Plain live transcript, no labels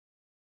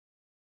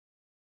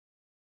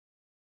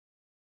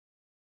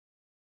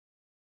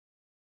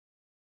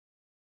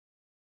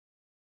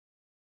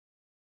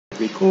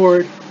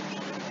record.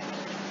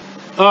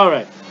 All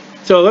right.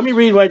 So let me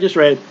read what I just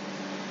read.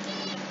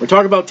 We're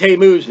talking about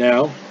Tammuz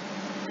now.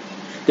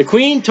 The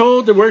queen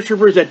told the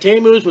worshippers that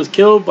Tammuz was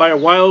killed by a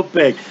wild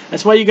pig.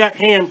 That's why you got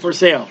ham for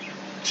sale.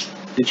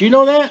 Did you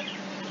know that?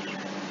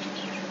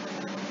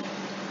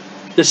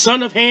 The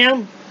son of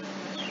Ham,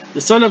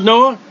 the son of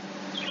Noah.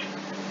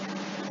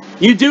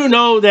 You do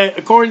know that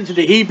according to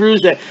the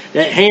Hebrews that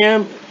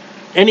Ham,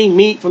 any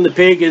meat from the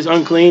pig is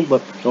unclean.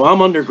 But so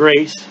I'm under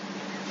grace.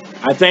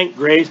 I thank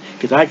grace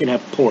because I can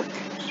have pork.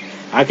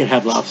 I can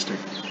have lobster.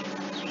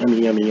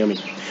 Yummy, yummy, yummy.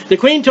 The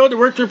queen told the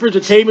worshippers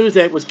of Tammuz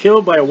that was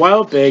killed by a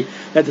wild pig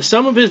that the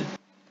sum of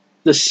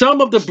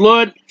the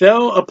blood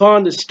fell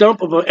upon the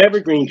stump of an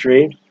evergreen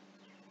tree,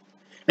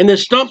 and the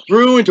stump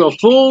grew into a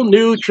full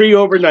new tree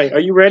overnight. Are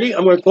you ready?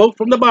 I'm going to quote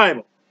from the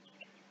Bible.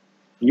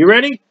 You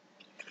ready?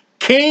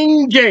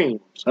 King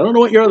James. I don't know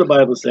what your other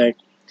Bibles say.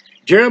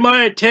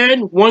 Jeremiah 10,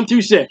 1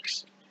 through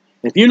 6.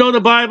 If you know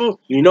the Bible,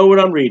 you know what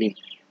I'm reading.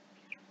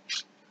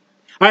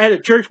 I had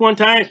a church one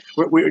time,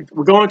 we're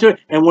going to it,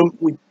 and when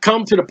we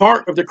come to the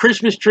part of the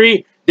Christmas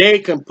tree, they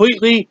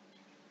completely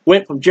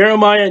went from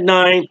Jeremiah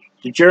 9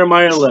 to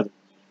Jeremiah 11.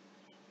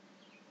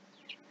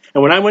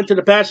 And when I went to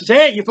the pastor and said,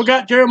 hey, you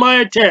forgot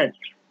Jeremiah 10.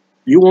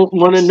 You won't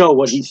want to know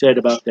what he said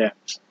about that.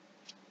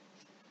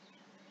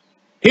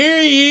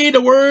 Hear ye the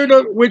word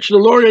of which the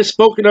Lord has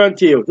spoken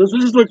unto you. This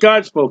is what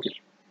God spoken.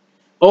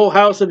 O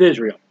house of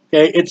Israel.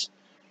 Okay, it's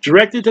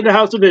directed to the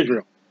house of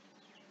Israel.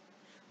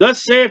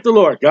 Thus saith the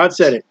Lord. God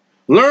said it.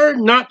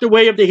 Learn not the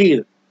way of the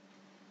heathen,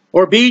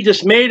 or be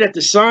dismayed at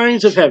the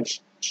signs of heaven.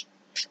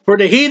 For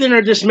the heathen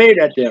are dismayed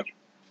at them.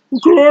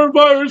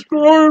 Coronavirus,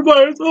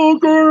 coronavirus, oh,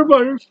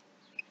 coronavirus.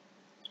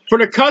 For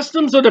the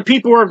customs of the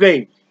people are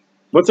vain.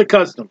 What's a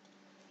custom?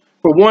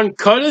 For one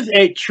cutteth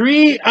a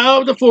tree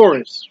out of the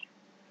forest,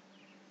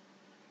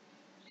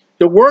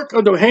 the work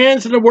of the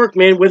hands of the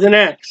workman with an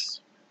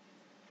axe.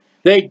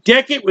 They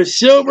deck it with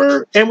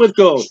silver and with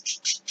gold.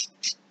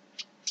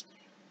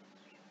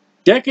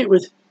 Deck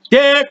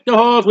the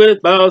halls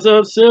with boughs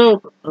of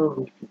silver.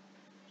 Oh,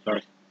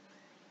 sorry.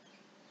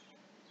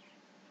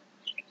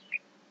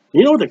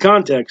 You know what the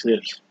context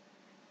is.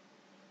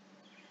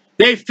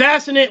 They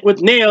fasten it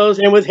with nails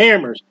and with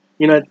hammers.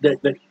 You know,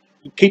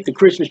 keep the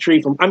Christmas tree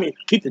from,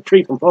 keep the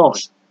tree from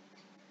falling.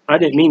 I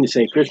didn't mean to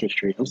say Christmas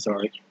tree. I'm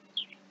sorry.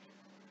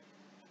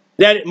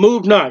 That it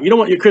move not. You don't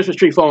want your Christmas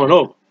tree falling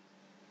over.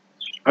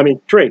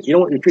 Tree. You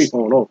don't want your tree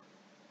falling over.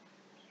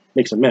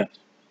 Makes a mess.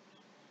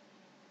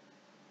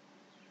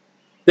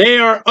 They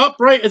are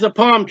upright as a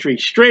palm tree,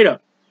 straight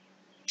up.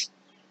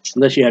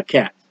 Unless you have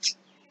cats.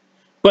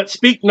 But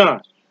speak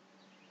not.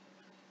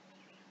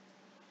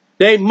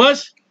 They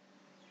must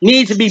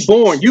need to be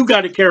born. You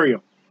got to carry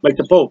them, like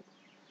the Pope.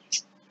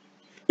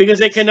 Because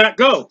they cannot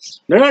go.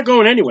 They're not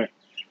going anywhere.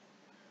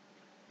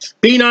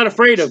 Be not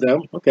afraid of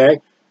them, okay?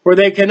 For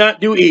they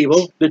cannot do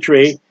evil, the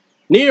tree.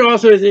 Neither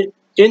also is it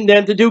in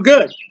them to do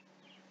good.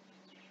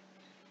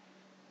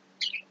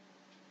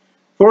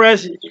 For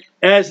as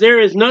there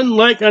is none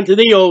like unto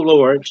thee, O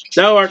Lord,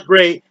 thou art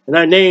great, and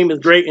thy name is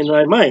great in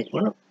thy might.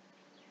 Well,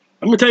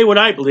 I'm going to tell you what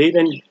I believe,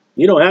 and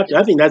you don't have to.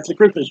 I think that's the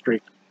Christmas tree.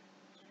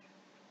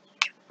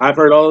 I've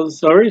heard all the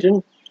stories,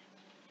 and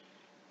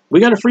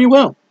we got a free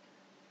will.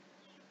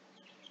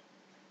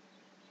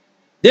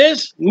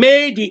 This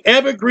made the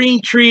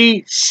evergreen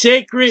tree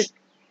sacred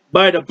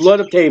by the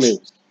blood of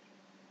Tammuz.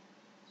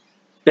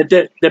 That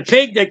the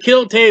pig that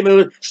killed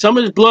Tammuz, some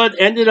of his blood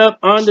ended up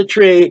on the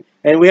tree,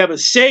 and we have a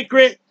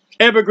sacred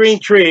evergreen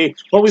tree.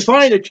 Well, we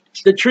find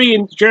the tree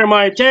in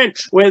Jeremiah 10,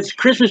 whether it's a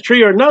Christmas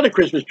tree or another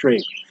Christmas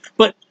tree.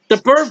 But the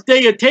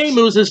birthday of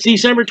Tammuz is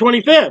December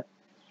 25th.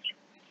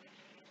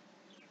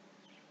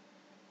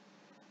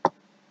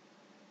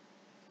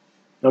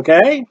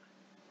 Okay?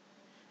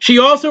 She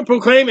also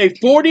proclaimed a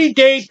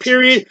 40-day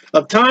period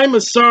of time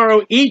of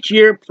sorrow each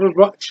year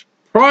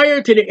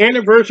prior to the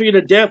anniversary of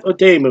the death of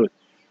Tammuz.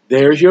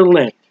 There's your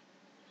Lent.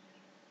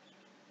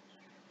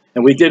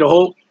 And we did a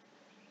whole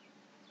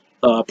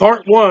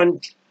part 1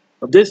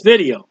 of this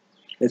video.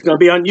 It's going to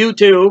be on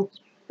YouTube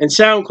and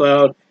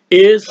SoundCloud.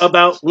 Is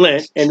about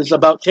Lent, and it's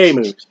about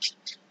Tammuz.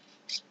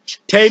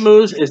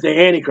 Tammuz is the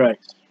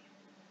Antichrist.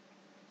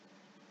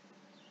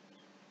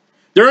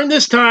 During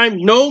this time,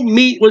 no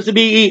meat was to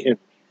be eaten.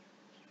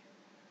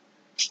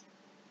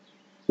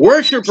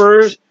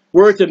 Worshippers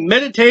were to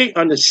meditate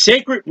on the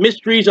sacred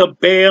mysteries of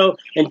Baal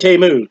and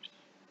Tammuz,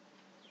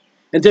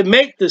 and to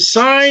make the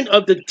sign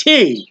of the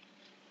T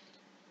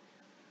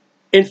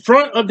in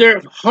front of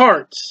their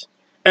hearts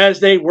as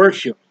they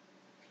worship.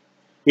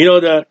 You know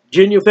the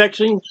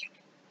genuflexing?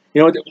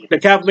 You know the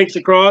Catholic makes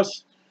the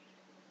cross?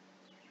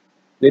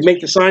 They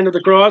make the sign of the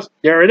cross?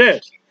 There it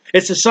is.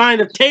 It's the sign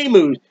of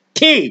Tammuz.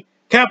 T,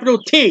 capital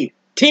T,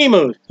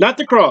 Tammuz, not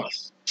the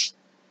cross.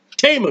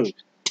 Tammuz,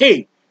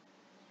 T.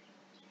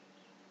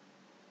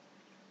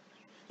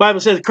 Bible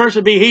says,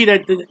 cursed be he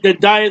that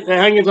dieth, that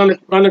hangeth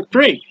on the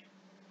tree.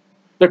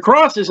 The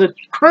cross is a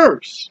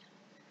curse.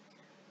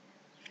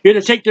 You're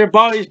to take their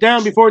bodies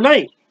down before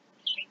night.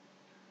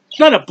 It's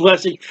not a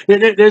blessing.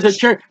 There's a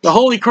church, the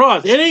Holy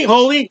Cross. It ain't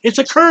holy. It's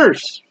a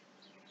curse.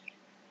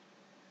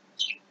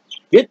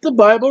 Get the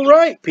Bible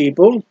right,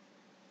 people.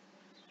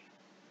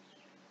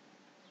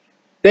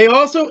 They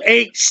also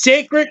ate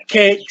sacred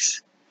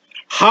cakes,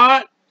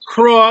 hot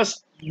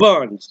cross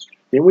buns.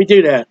 Didn't we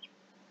do that?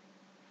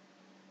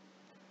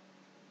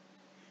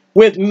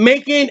 With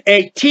making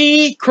a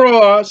T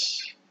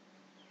cross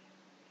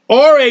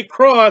or a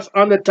cross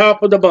on the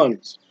top of the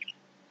buns.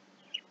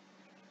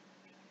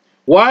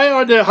 Why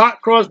are the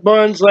hot cross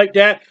buns like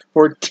that?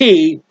 For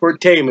T for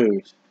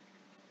Tammuz.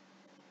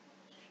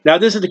 Now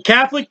this is the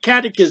Catholic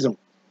Catechism.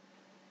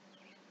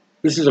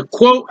 This is a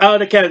quote out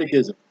of the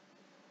Catechism.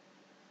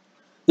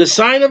 The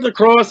sign of the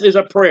cross is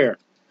a prayer,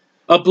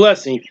 a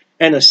blessing,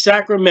 and a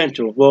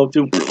sacramental. Well,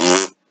 do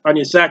on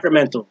your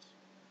sacramentals.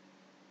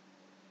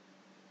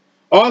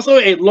 Also,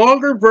 a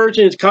longer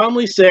version is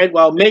commonly said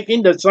while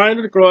making the sign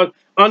of the cross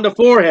on the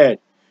forehead.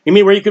 You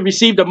mean where you could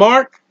receive the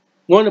mark?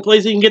 One of the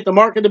places you can get the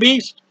mark of the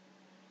beast?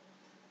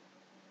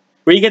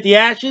 Where you get the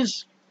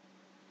ashes?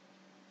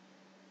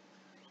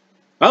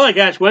 I like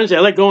Ash Wednesday. I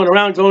like going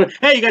around going,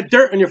 hey, you got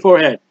dirt on your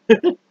forehead.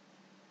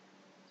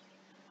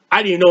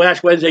 I didn't even know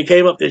Ash Wednesday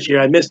came up this year.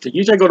 I missed it.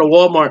 Usually I go to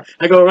Walmart.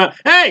 I go around,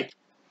 hey,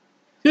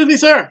 excuse me,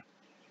 sir.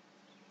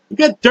 You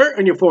got dirt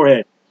on your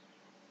forehead.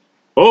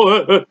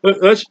 Oh,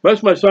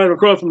 that's my sign of the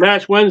cross from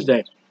Ash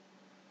Wednesday.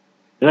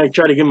 And I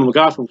try to give him a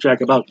gospel check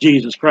about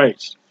Jesus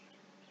Christ.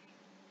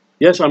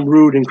 Yes, I'm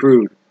rude and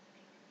crude.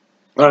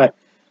 All right.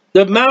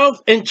 The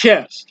mouth and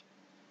chest.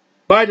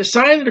 By the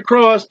sign of the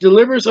cross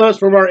delivers us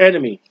from our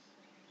enemies.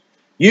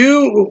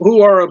 You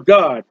who are of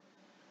God.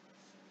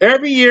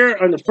 Every year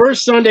on the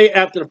first Sunday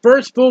after the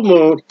first full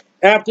moon,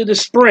 after the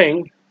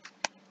spring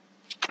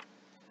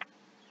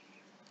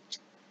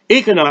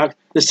equinox,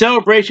 the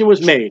celebration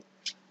was made.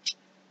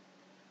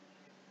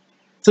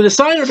 So the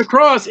sign of the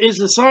cross is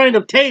the sign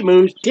of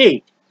Tammuz,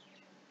 T.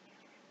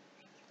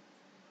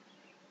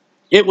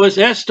 It was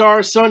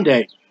IESAHSTTAERR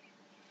Sunday.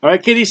 All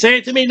right, Kitty, say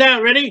it to me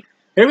now. Ready?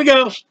 Here we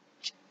go.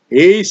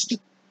 East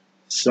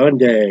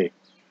Sunday.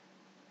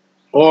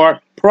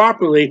 Or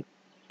properly,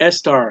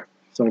 IESAHSTTAERR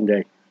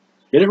Sunday.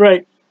 Get it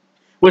right.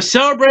 Was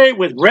celebrated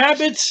with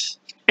rabbits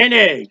and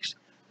eggs.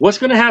 What's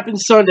going to happen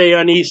Sunday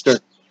on Easter?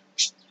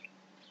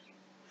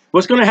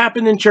 What's going to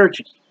happen in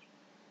churches?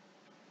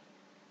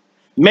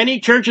 Many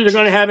churches are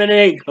going to have an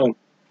egg hunt.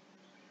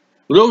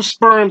 Little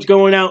sperms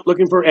going out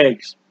looking for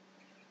eggs.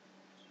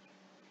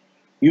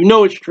 You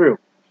know it's true.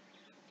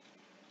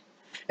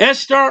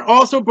 IESAHSTTAERR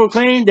also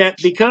proclaimed that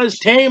because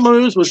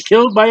Tammuz was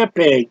killed by a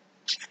pig,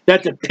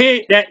 that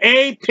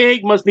a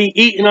pig must be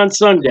eaten on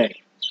Sunday.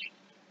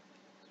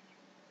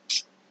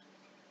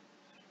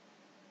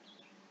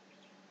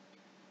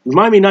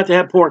 Remind me not to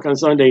have pork on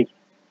Sunday.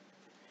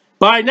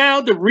 By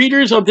now, the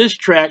readers of this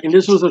tract, and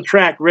this was a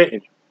tract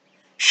written,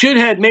 should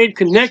have made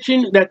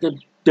connection that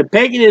the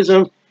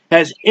paganism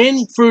has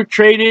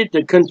infiltrated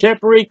the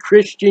contemporary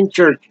Christian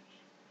church.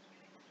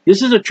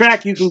 This is a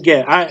tract you can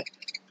get. I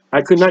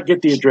could not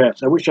get the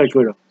address. I wish I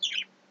could have.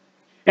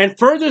 And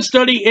further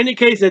study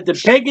indicates that the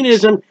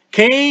paganism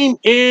came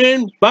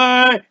in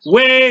by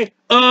way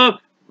of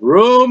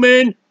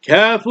Roman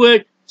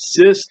Catholic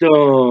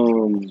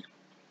system.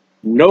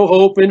 No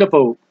hope in the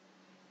Pope.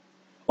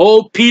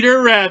 Old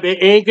Peter Rabbit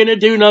ain't going to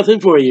do nothing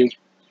for you.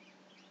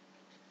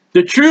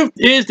 The truth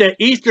is that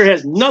Easter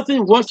has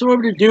nothing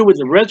whatsoever to do with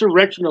the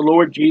resurrection of the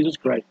Lord Jesus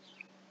Christ.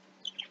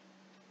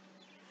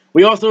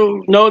 We also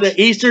know that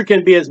Easter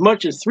can be as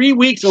much as 3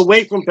 weeks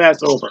away from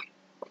Passover.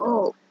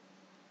 Oh.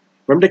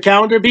 From the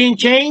calendar being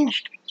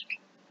changed?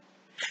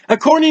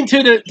 According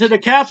to the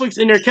Catholics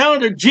in their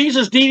calendar,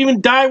 Jesus didn't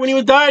even die when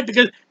he died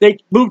because they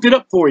moved it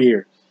up 4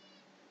 years.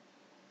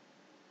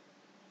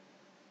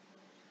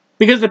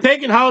 Because the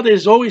pagan holiday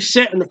is always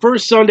set on the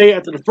first Sunday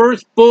after the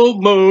first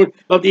full moon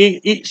of the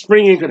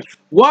spring equinox.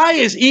 Why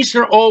is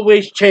Easter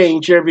always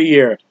changed every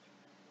year?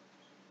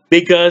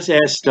 Because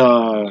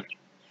IESAHSTTAERR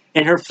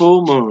and her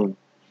full moon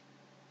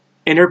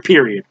and her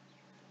period.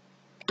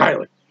 Styly.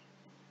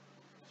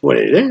 That's what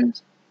it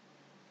is.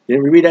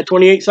 Didn't we read that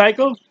 28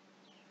 cycle?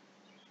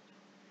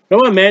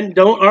 Come on, men.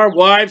 Don't our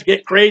wives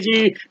get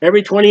crazy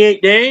every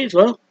 28 days?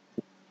 Well,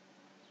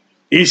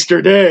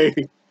 Easter Day.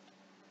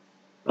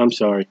 I'm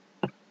sorry.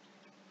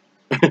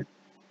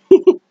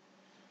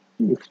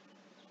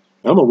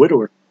 I'm a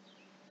widower.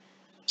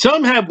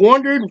 Some have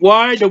wondered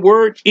why the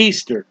word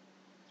Easter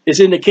is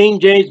in the King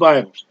James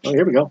Bible. Oh,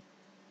 here we go.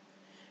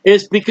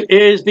 It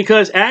is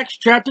because Acts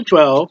chapter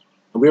 12,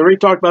 and we already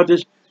talked about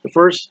this the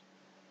first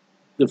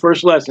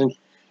lesson,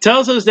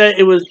 tells us that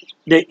it was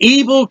the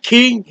evil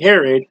King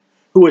Herod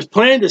who was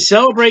planning to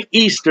celebrate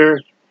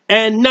Easter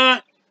and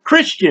not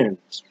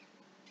Christians.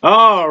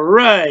 All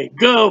right,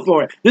 go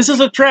for it. This is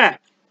a tract.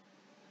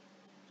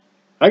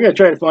 I got to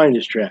try to find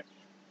this tract.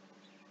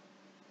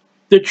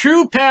 The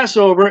true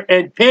Passover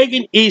and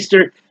pagan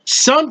Easter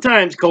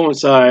sometimes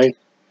coincide,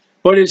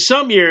 but in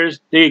some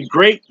years they're a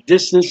great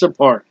distance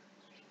apart.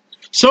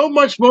 So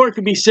much more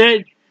could be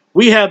said.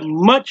 We have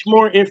much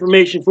more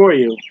information for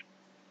you.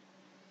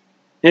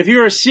 And if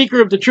you're a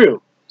seeker of the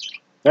truth,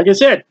 Like I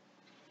said,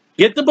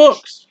 get the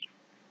books.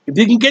 If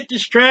you can get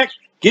this tract,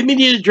 give me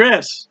the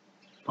address.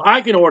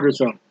 I can order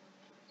some.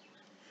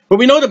 But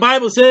we know the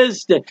Bible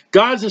says that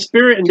God's a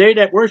spirit, and they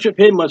that worship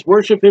him must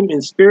worship him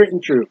in spirit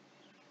and truth.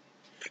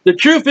 The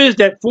truth is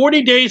that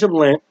 40 days of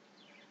Lent,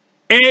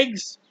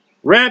 eggs,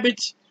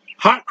 rabbits,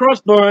 hot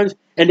cross buns,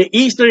 and the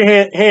Easter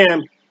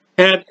ham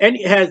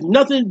has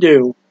nothing to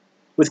do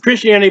with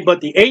Christianity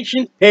but the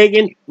ancient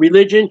pagan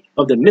religion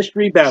of the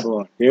Mystery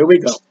Babylon. There we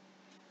go.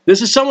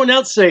 This is someone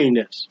else saying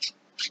this,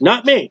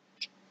 not me.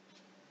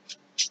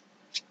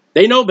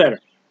 They know better.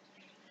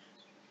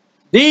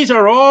 These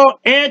are all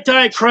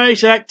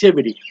antichrist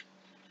activities.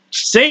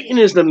 Satan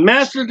is the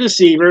master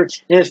deceiver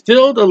and has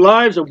filled the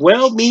lives of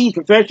well-meaning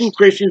professional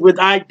Christians with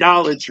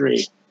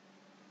idolatry.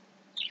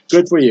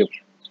 Good for you.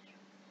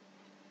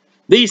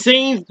 These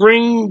things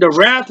bring the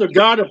wrath of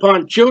God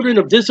upon children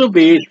of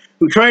disobedience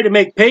who try to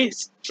make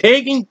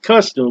pagan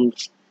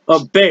customs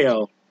of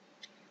Baal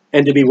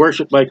and to be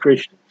worshipped by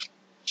Christians.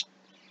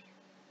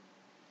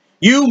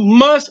 You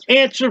must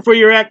answer for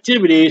your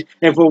activities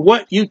and for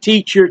what you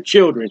teach your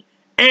children.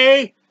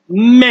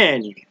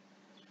 Amen.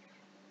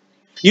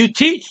 You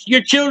teach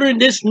your children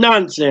this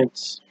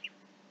nonsense.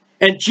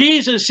 And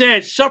Jesus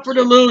said, suffer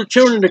the little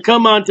children to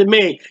come unto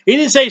me. He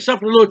didn't say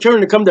suffer the little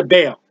children to come to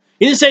Baal.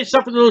 He didn't say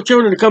suffer the little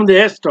children to come to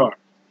Esther.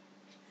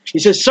 He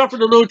says suffer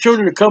the little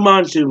children to come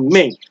unto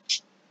me.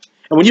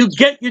 And when you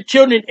get your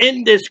children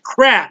in this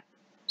crap,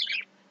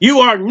 you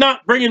are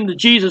not bringing them to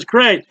Jesus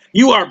Christ.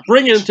 You are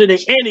bringing them to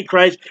the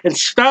Antichrist. And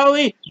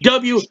Styly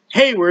W.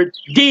 Hayward,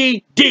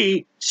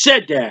 D.D.,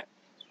 said that.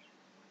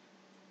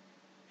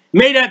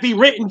 May that be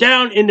written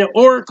down in the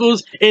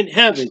oracles in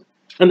heaven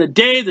on the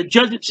day of the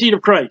judgment seat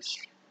of Christ.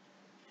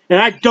 And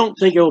I don't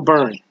think it will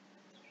burn.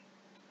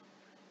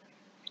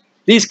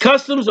 These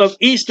customs of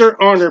Easter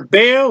honor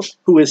Baal,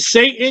 who is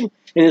Satan,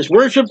 and is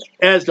worshipped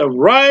as the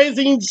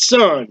rising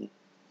sun.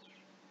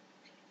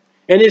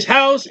 And his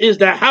house is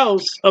the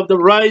house of the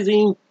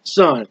rising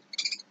sun.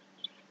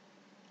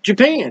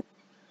 Japan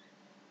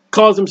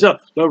calls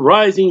himself the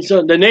rising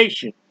sun, the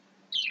nation.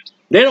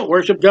 They don't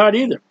worship God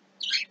either.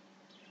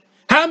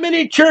 How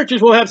many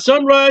churches will have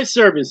sunrise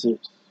services?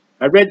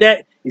 I read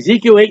that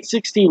Ezekiel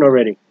 8:16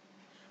 already.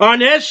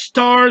 On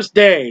Ishtar's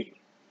day.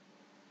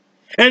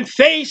 And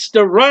face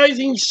the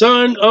rising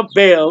sun of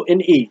Baal in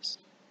the east.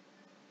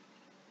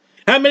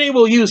 How many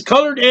will use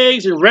colored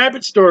eggs and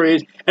rabbit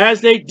stories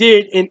as they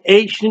did in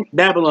ancient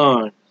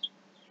Babylon?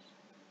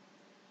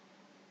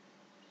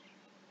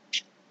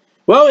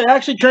 Well, it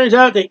actually turns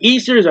out that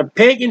Easter is a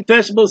pagan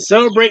festival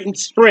celebrating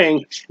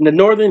spring in the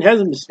northern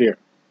hemisphere.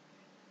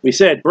 We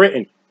said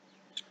Britain.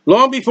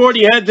 Long before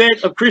the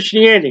advent of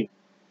Christianity.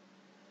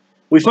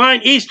 We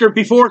find Easter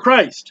before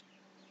Christ.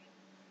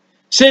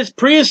 Since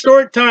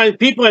prehistoric times,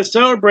 people have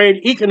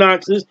celebrated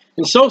equinoxes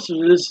and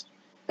solstices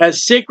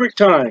as sacred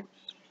times.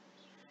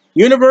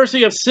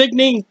 University of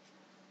Sydney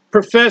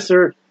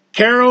professor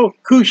Carol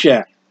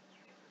Kushak.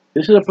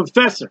 This is a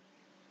professor.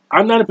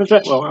 I'm not a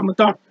professor. Well, I'm a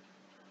doctor.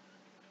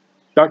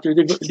 Doctor of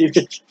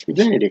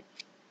divinity.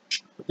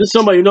 This is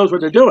somebody who knows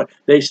what they're doing.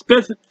 They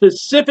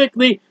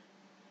specifically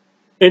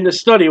in the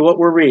study of what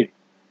we're reading.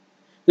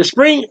 The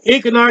spring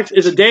equinox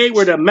is a day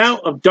where the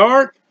amount of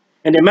dark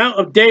and the amount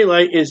of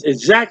daylight is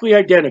exactly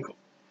identical.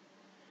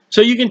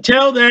 So you can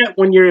tell that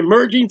when you're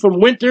emerging from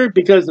winter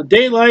because the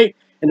daylight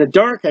and the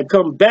dark have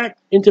come back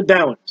into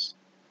balance.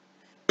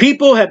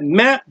 People have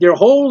mapped their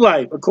whole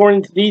life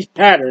according to these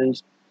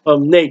patterns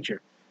of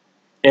nature.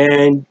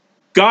 And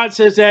God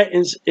says that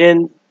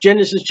in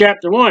Genesis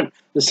chapter 1.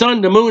 The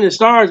sun, the moon, and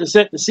stars have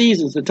set the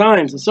seasons, the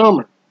times, the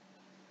summer.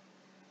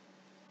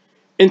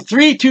 In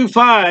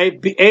 325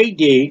 AD,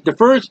 the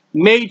first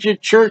major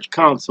church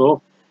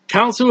council,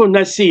 Council of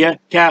Nicaea,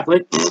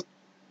 Catholic,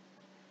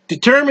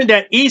 determined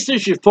that Easter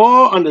should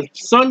fall on the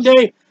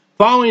Sunday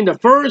following the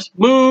first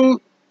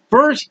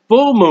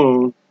full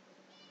moon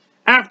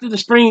after the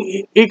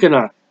spring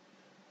equinox.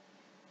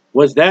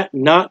 Was that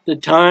not the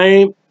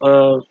time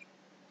of...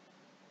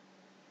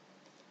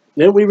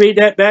 Didn't we read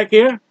that back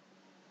here?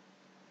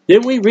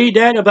 Didn't we read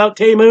that about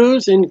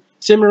Tammuz and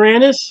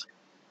Semiramis?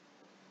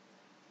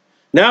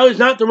 Now is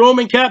not the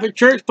Roman Catholic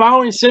Church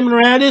following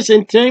Semiramis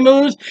and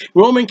Tammuz,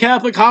 Roman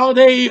Catholic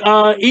holiday,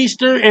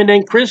 Easter, and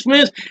then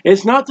Christmas.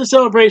 It's not the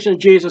celebration of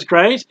Jesus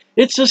Christ.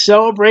 It's the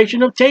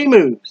celebration of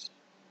Tammuz.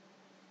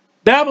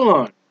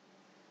 Babylon.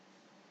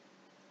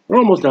 We're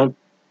almost done.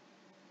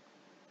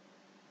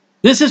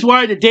 This is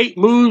why the date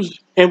moves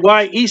and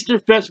why Easter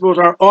festivals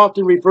are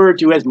often referred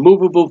to as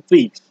movable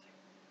feasts.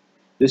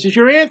 This is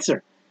your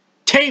answer.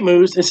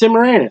 Tammuz and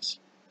Semiramis.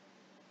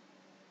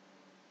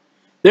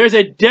 There's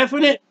a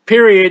definite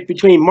period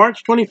between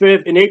March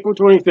 25th and April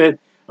 25th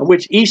on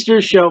which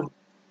Easter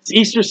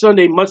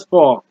Sunday must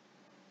fall.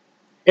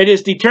 It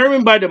is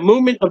determined by the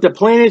movement of the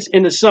planets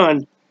in the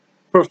sun,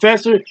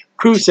 Professor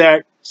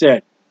Kushak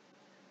said.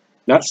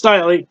 Not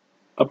Styly,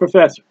 a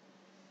professor.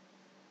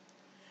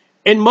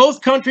 In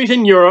most countries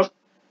in Europe,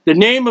 the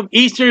name of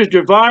Easter is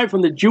derived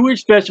from the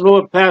Jewish festival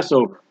of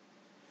Passover.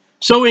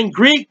 So in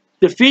Greek,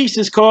 the feast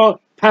is called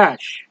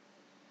Pasch.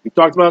 We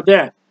talked about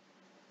that.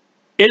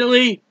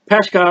 Italy,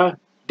 Pascha,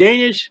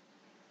 Danish,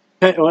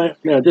 well,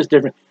 no, this is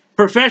different.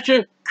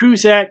 Professor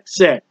Cusack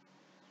said.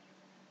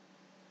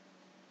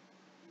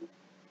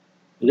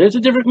 There's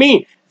a different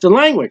meaning. It's a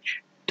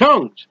language,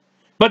 tongues.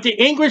 But the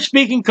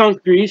English-speaking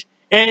countries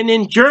and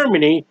in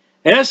Germany,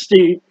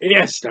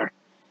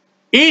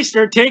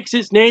 Easter takes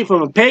its name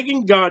from a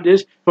pagan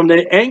goddess from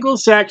the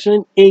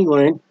Anglo-Saxon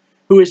England,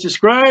 who is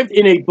described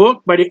in a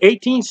book by the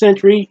 18th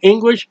century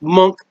English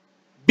monk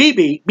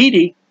Bede.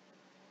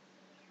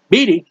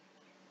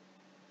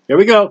 Here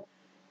we go.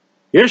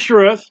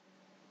 Eostre,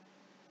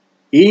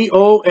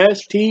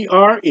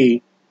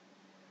 Eostre,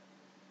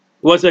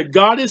 was a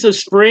goddess of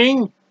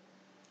spring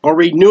or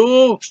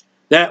renewal.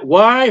 That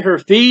why her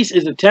feast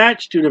is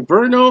attached to the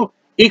vernal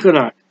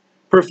equinox.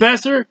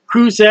 Professor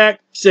Cusack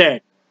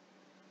said.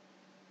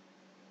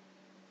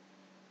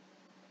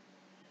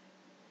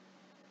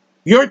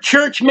 Your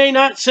church may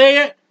not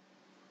say it,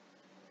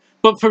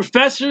 but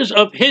professors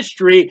of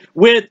history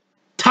with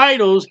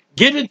titles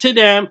given to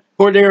them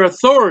for their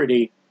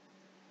authority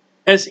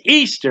as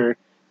Easter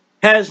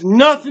has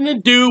nothing to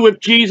do with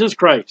Jesus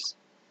Christ.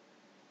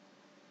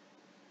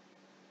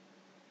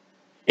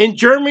 In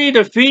Germany,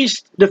 the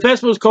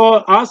festival is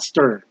called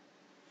Oster,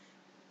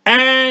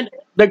 and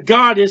the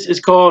goddess is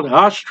called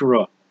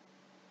Astra.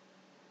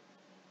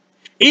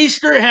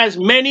 Easter has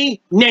many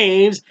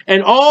names,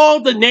 and all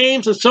the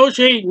names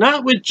associated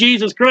not with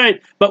Jesus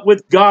Christ, but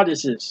with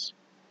goddesses.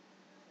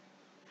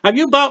 Are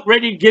you about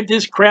ready to give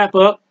this crap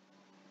up?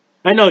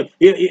 I know,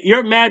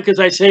 you're mad because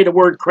I say the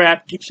word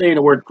crap. Keep saying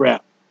the word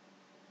crap.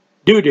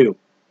 Doo-doo.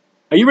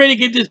 Are you ready to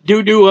give this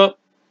doo-doo up?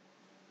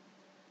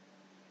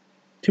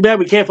 Too bad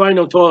we can't find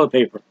no toilet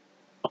paper.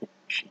 Oh,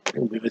 shit, I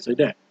can't believe I said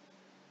that.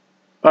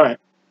 All right.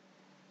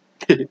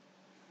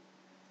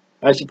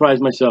 I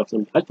surprised myself.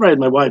 I surprised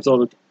my wives all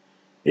the time.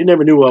 They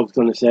never knew what I was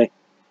going to say.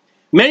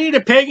 Many of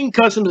the pagan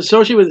customs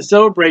associated with the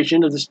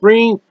celebration of the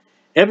spring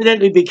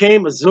evidently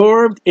became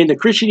absorbed into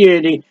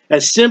Christianity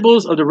as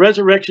symbols of the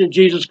resurrection of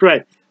Jesus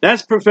Christ.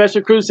 That's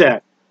Professor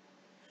Cusack.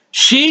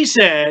 She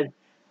said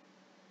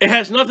it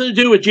has nothing to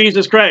do with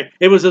Jesus Christ.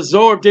 It was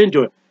absorbed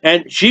into it.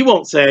 And she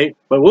won't say,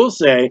 but we'll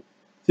say,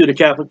 to the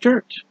Catholic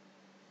Church.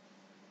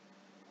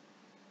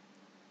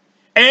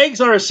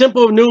 Eggs are a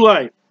symbol of new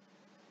life.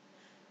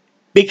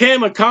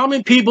 Became a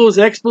common people's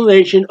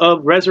explanation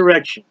of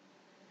resurrection.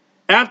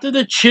 After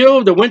the chill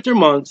of the winter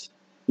months,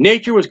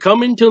 nature was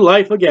coming to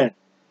life again.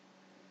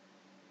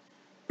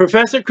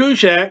 Professor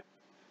Cusack,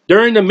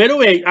 during the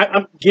Middle Ages,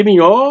 I'm giving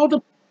you all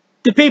the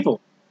people.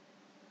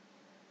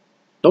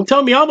 Don't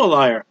tell me I'm a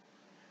liar.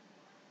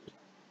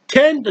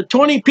 10 to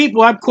 20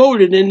 people I've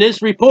quoted in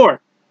this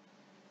report.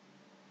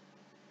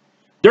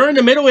 During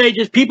the Middle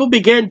Ages, people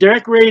began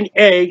decorating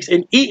eggs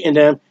and eating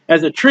them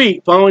as a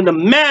treat following the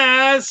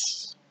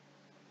Mass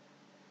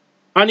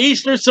on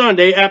Easter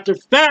Sunday after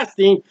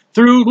fasting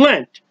through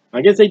Lent.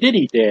 I guess they did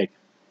eat the egg.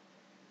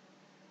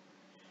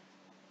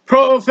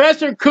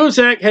 Professor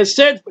Cusack has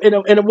said in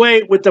a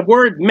way with the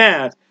word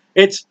Mass,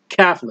 it's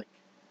Catholic.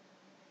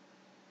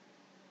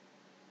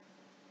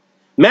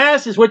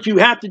 Mass is what you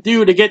have to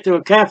do to get to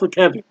a Catholic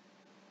heaven.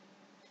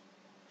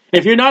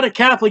 If you're not a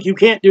Catholic, you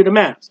can't do the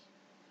Mass.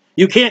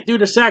 You can't do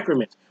the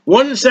sacraments.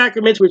 One of the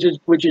sacraments,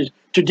 which is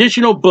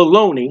traditional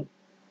baloney,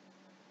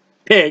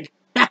 pig,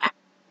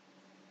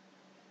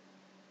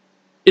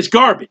 it's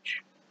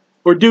garbage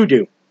or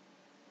doo-doo.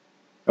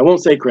 I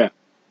won't say crap.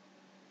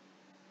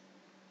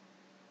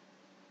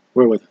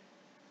 Where was I?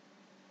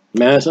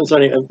 Mass on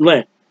Sunday,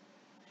 Lent.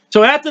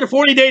 So after the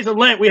 40 days of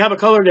Lent, we have a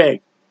colored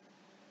egg.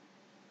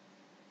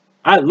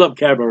 I love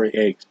Cadbury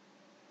eggs.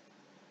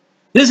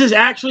 This is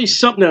actually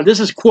something, now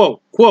this is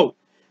quote,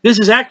 this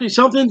is actually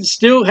something that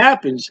still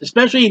happens,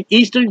 especially in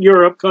Eastern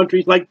Europe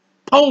countries like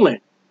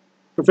Poland,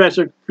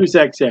 Professor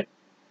Cusack said.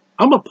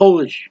 I'm a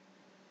Polish.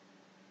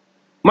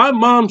 My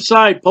mom's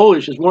side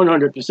Polish is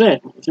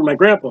 100% through my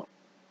grandpa.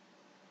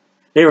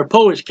 They were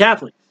Polish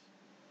Catholics.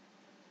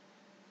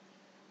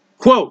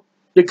 Quote,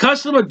 the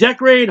custom of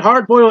decorated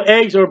hard-boiled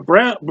eggs or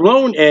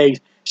blown eggs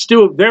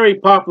still a very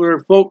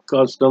popular folk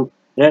custom.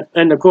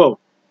 End the quote.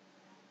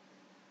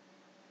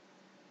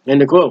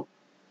 End the quote.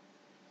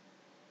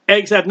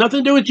 Eggs have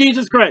nothing to do with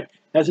Jesus Christ.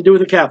 It has to do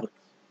with the Catholics.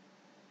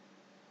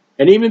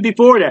 And even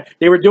before that,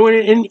 they were doing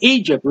it in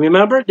Egypt.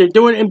 Remember? They're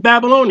doing it in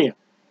Babylonia.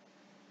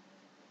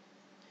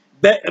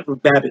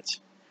 Babbits.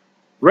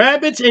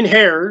 Rabbits and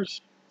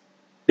hares,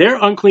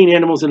 they're unclean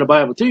animals in the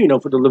Bible too, you know,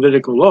 for the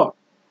Levitical law,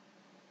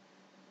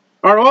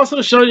 are also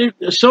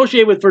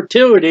associated with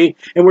fertility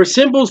and were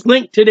symbols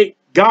linked to the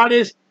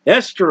goddess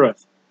Eostre.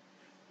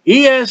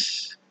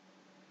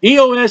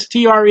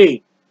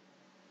 E-O-S-T-R-E.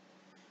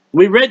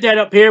 We read that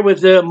up here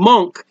with the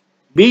monk,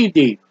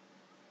 Bede.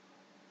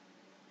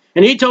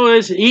 And he told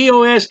us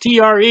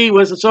E-O-S-T-R-E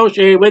was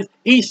associated with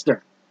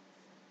Easter.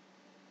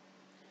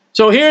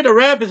 So here the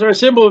rabbits are a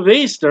symbol of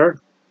Easter.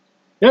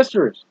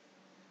 Easter's.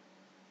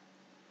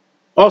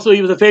 Also,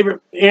 he was a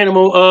favorite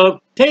animal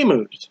of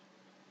Tammuz,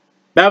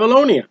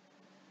 Babylonia.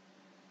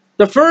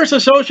 The first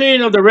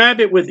association of the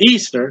rabbit with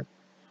Easter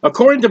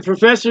according to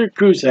Professor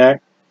Krusak,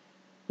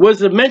 was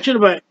the mention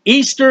of an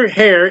Easter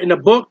hare in a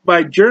book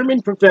by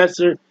German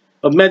professor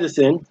of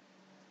medicine,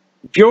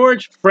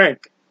 George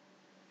Frank,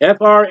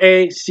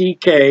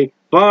 F-R-A-C-K,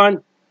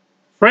 von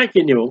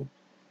Frankenau,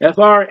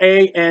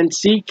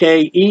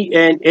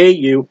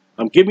 F-R-A-N-C-K-E-N-A-U.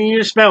 I'm giving you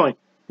the spelling.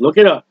 Look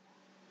it up.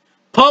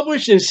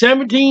 Published in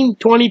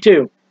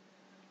 1722.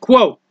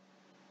 Quote,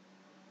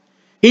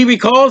 he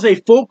recalls a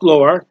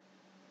folklore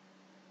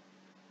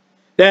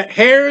that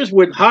hares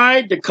would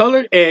hide the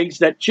colored eggs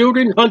that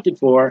children hunted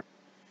for,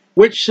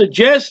 which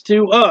suggests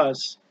to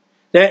us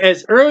that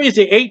as early as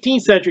the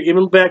 18th century,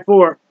 even back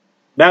for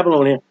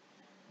Babylonia,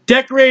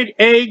 decorated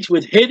eggs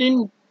were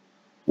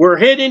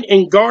hidden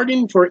in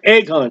garden for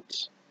egg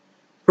hunts.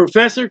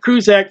 Professor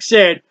Krusak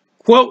said,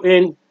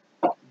 quoting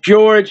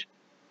George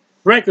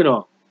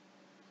Frankenau.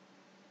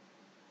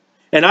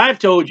 And I've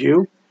told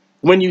you,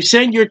 when you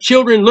send your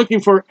children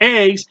looking for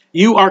eggs,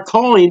 you are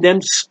calling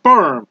them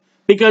sperm,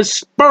 because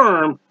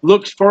sperm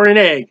looks for an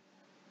egg.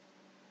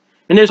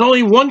 And there's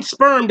only one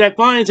sperm that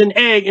finds an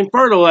egg and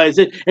fertilizes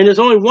it, and there's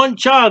only one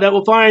child that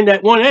will find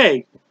that one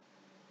egg.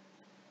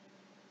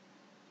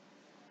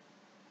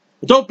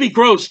 Don't be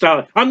gross,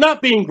 Styly. I'm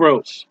not being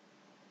gross.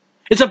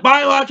 It's a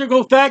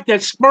biological fact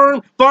that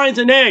sperm finds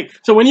an egg.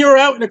 So when you're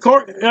out in the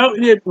court, well,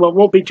 it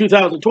won't be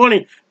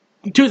 2020,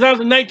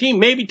 2019,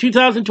 maybe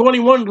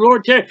 2021,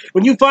 Lord care.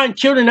 When you find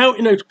children out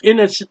in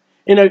a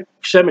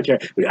cemetery,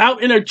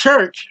 out in a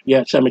church,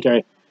 yeah,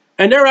 cemetery,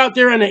 and they're out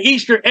there on an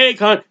Easter egg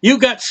hunt, you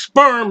got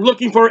sperm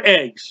looking for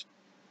eggs.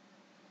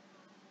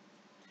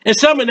 And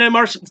some of them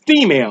are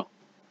female,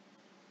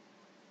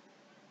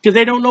 because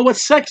they don't know what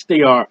sex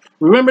they are.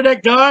 Remember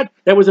that God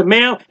that was a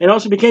male and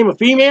also became a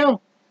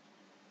female?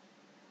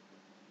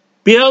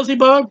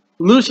 Beelzebub?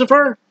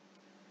 Lucifer?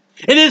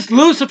 It is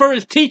Lucifer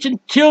is teaching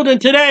children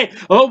today.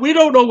 Oh, we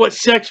don't know what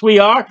sex we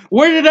are.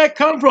 Where did that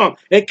come from?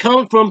 It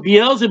comes from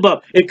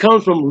Beelzebub. It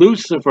comes from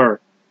Lucifer.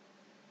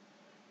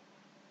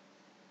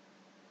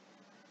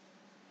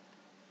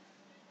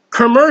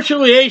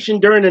 Commercialization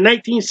during the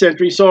 19th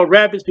century saw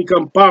rabbits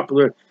become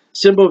popular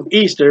symbol of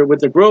Easter with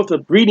the growth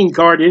of greeting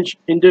card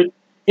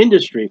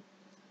industry.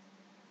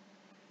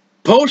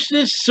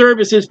 Postage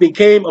services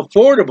became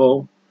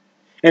affordable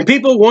and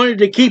people wanted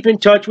to keep in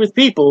touch with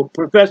people,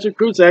 Professor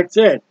Krusak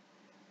said.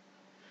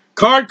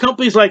 Card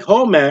companies like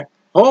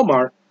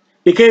Hallmark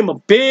became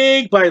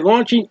big by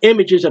launching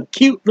images of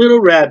cute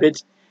little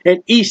rabbits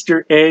and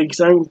Easter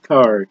eggs on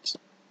cards.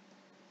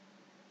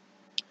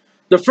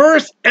 The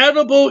first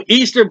edible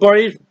Easter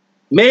bunnies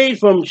made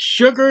from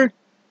sugar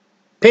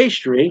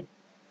pastry.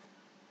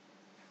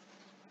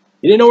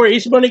 You didn't know where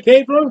Easter bunny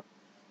came from?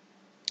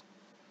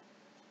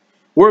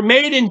 Were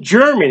made in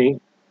Germany.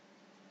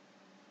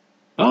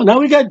 Oh, now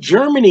we got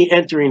Germany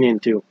entering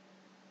into.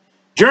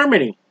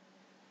 Germany.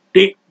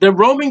 The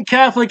Roman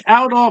Catholic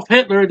Adolf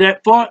Hitler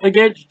that fought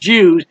against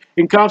Jews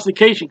in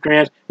concentration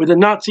camps with the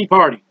Nazi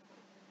party.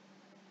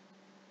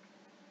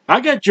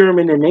 I got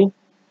German in me.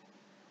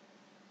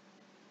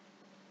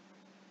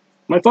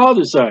 My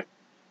father's side.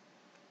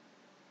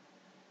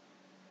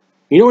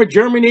 You know where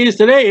Germany is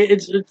today?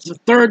 It's a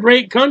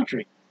third-rate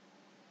country.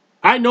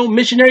 I know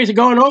missionaries are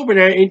going over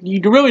there, and you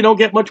really don't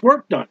get much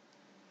work done.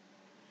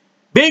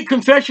 Big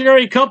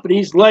confectionery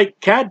companies like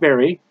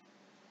Cadbury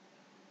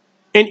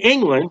in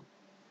England,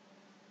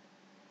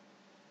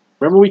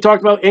 remember we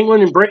talked about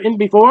England and Britain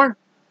before?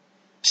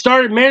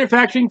 Started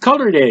manufacturing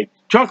chocolate eggs.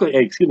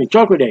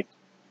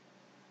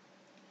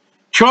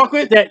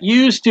 Chocolate that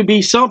used to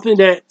be something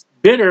that's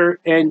bitter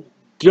and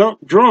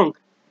drunk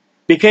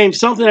became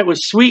something that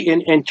was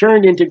sweetened and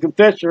turned into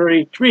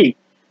confectionery treat,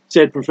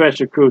 said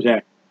Professor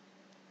Krusak.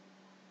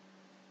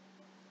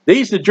 They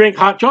used to drink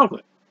hot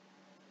chocolate.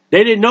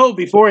 They didn't know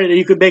before that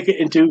you could make it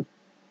into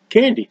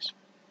candies.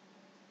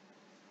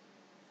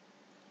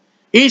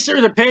 Easter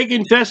is a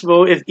pagan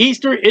festival. If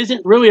Easter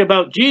isn't really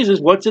about Jesus,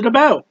 what's it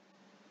about?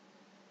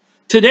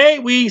 Today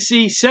we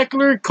see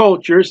secular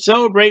culture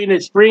celebrating the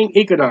spring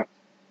equinox,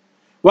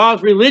 while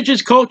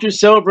religious cultures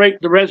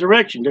celebrate the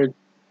resurrection. They're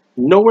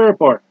nowhere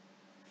apart.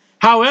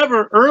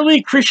 However,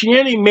 early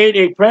Christianity made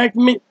a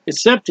pragmatic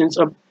acceptance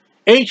of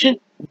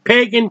ancient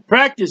pagan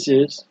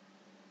practices,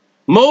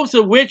 most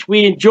of which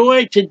we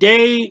enjoy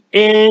today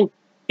in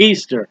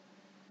Easter.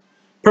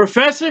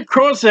 Professor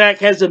Krusak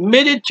has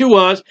admitted to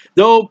us,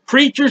 though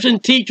preachers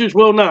and teachers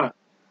will not,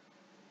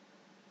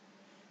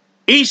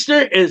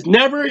 Easter has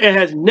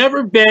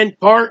never been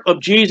part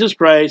of Jesus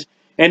Christ,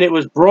 and it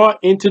was brought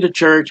into the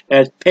church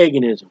as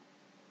paganism.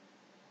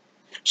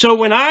 So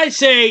when I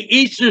say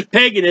Easter's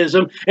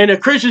paganism, and the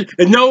Christians,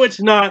 no,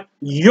 it's not,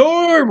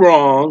 you're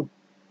wrong.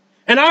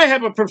 And I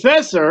have a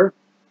professor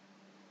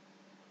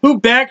who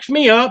backs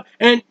me up,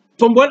 and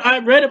from what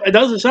I've read, it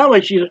doesn't sound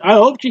like I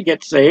hope she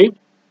gets saved.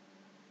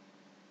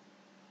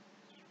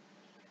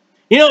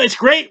 You know, it's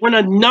great when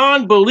a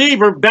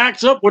non-believer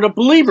backs up what a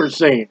believer's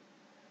saying.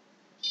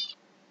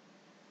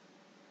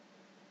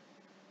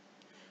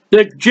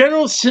 The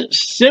general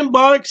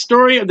symbolic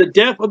story of the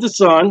death of the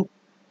Son.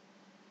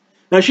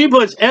 Now she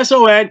puts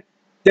S-O-N,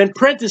 then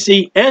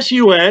parenthesis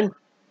S-U-N,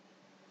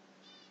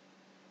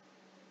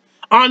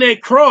 on a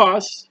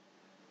cross,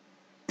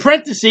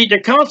 parenthesis, the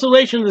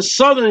consolation of the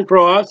Southern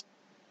Cross,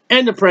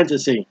 and the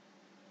parenthesis.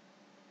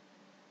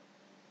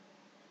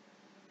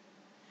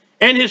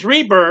 And his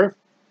rebirth,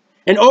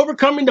 and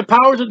overcoming the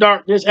powers of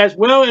darkness, as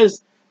well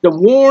as the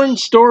worn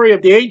story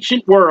of the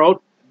ancient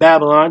world,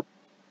 Babylon.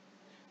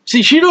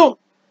 See, she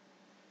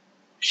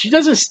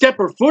doesn't step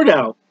her foot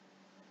out.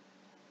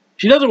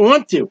 She doesn't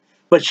want to,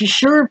 but she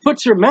sure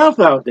puts her mouth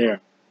out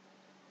there.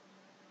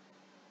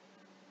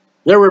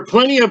 There were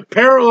plenty of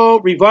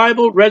parallel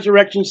revival,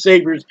 resurrection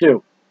saviors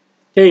too.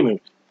 Tammuz.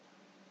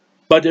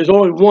 But there's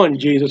only one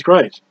Jesus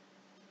Christ.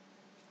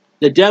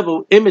 The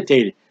devil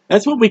imitated.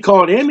 That's what we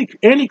call an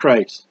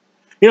Antichrist.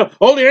 You know,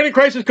 oh, the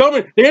Antichrist is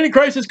coming. The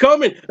Antichrist is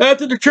coming.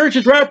 After the church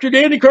is raptured,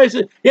 the Antichrist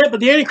is... Yeah, but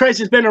the Antichrist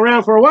has been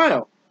around for a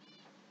while.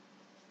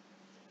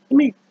 Let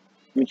me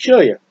show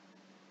you.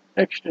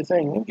 Extra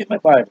thing. Let me get my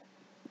Bible.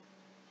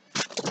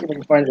 See if I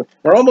can find it.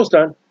 We're almost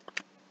done.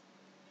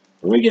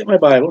 Let me get my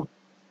Bible.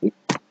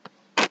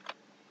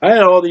 I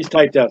had all these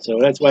typed out, so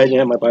that's why I didn't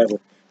have my Bible.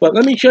 But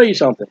let me show you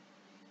something.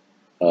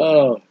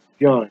 Oh,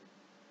 John.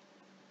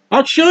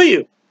 I'll show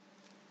you.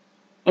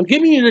 I'm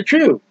giving you the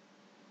truth.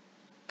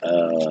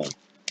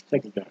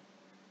 Second John.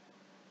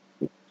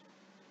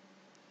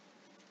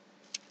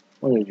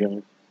 One of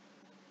John.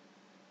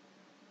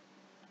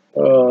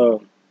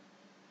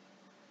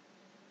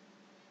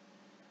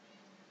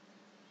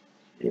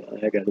 Yeah,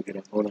 I gotta look it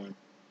up. Hold on.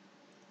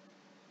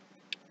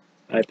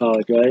 I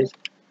apologize.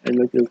 I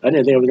didn't think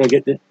I was gonna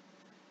get this.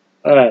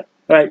 All right.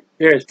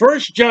 Here's 1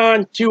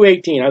 John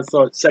 2:18. I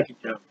thought 2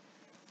 John.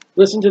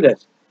 Listen to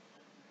this.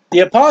 The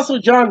Apostle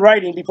John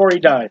writing before he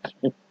died.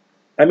 What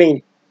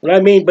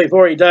I mean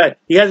before he died,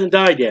 he hasn't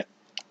died yet.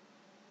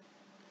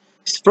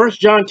 1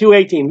 John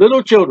 2:18.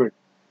 Little children,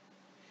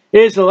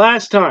 it is the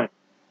last time.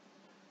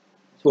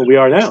 That's what we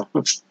are now.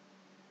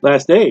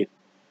 Last days.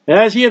 And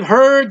as ye have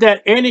heard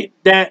that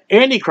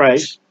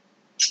Antichrist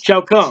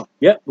shall come.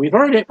 Yep, we've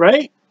heard it,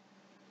 right?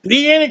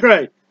 The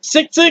Antichrist.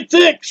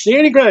 666, the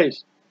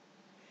Antichrist.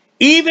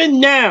 Even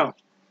now,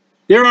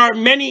 there are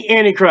many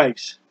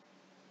Antichrists,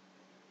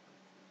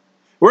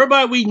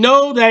 whereby we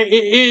know that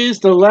it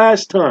is the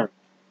last time.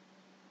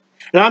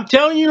 And I'm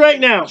telling you right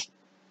now,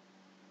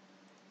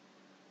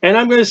 and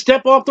I'm going to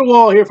step off the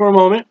wall here for a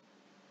moment.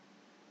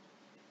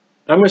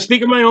 I'm going to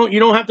speak of my own. You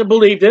don't have to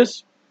believe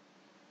this.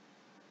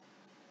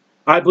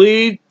 I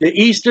believe the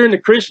Easter and the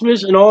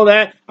Christmas and all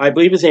that, I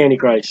believe is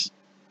Antichrist.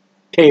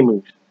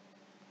 Tammuz.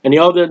 And the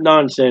other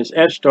nonsense,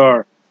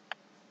 Ishtar.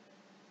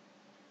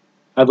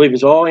 I believe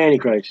it's all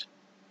Antichrist.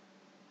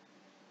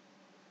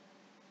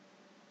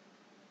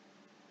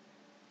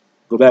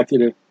 Go back to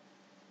the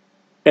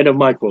end of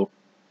my quote.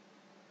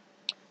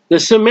 The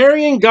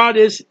Sumerian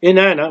goddess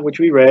Inanna, which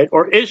we read,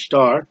 or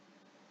Ishtar,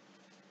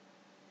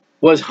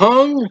 was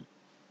hung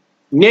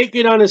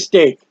naked on a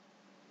stake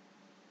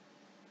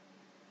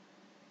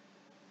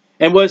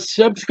and was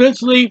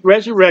subsequently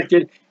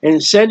resurrected and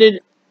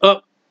ascended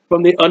up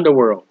from the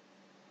underworld.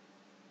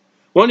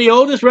 One of the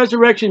oldest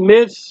resurrection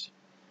myths,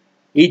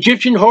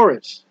 Egyptian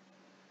Horus,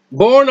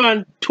 born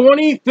on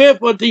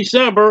 25th of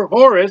December,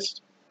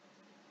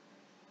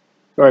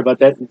 sorry about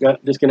that,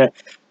 got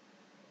disconnected.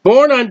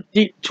 Born on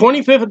the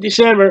 25th of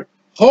December,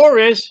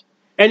 Horus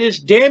and his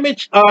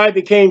damaged eye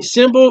became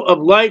symbol of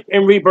life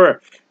and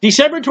rebirth.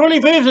 December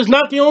 25th is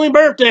not the only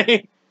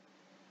birthday.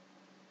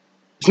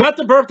 It's not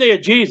the birthday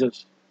of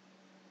Jesus.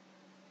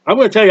 I'm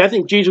going to tell you, I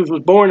think Jesus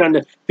was born on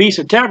the Feast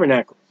of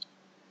Tabernacles.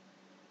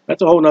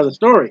 That's a whole other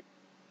story.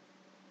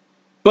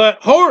 But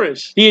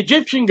Horus, the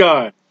Egyptian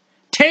god,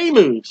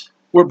 Tammuz,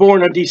 were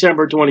born on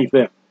December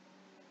 25th.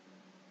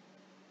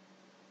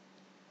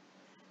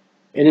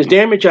 And his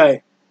damaged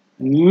eye,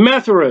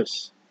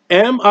 Mithras,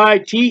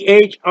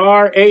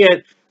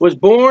 Mithras, was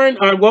born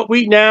on what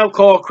we now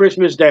call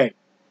Christmas Day.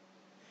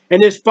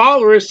 And his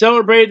followers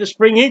celebrated the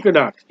spring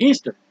equinox,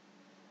 Easter,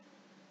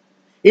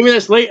 even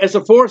as late as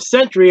the 4th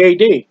century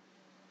AD.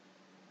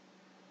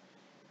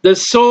 The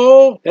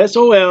Sol,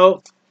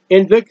 S-O-L,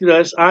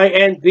 Invictus,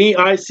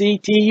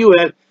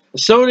 I-N-V-I-C-T-U-S,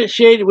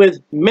 associated with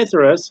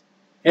Mithras,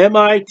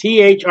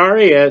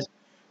 M-I-T-H-R-A-S,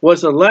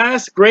 was the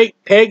last great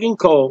pagan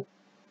cult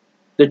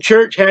the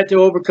church had to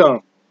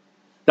overcome.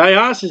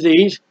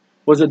 Dionysus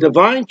was a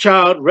divine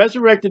child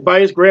resurrected by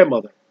his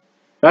grandmother.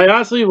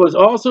 Dionysus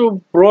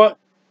also brought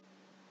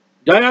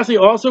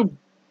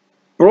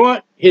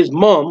his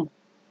mum,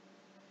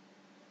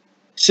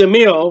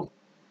 Semele,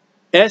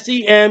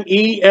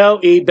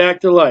 S-E-M-E-L-E, back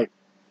to life.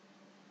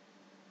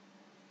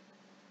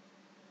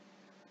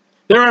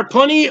 There are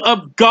plenty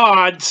of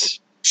gods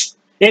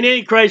in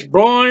Antichrist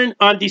born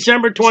on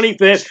December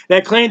 25th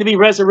that claim to be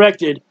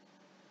resurrected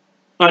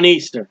on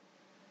Easter.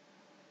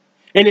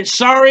 And it's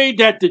sorry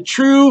that the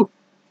true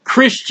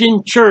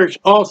Christian church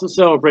also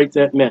celebrates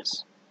that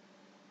mess.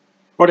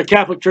 Or the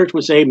Catholic Church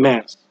would say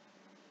Mass.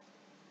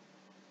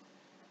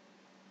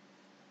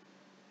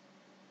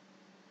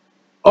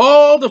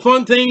 All the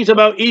fun things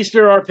about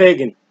Easter are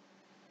pagan.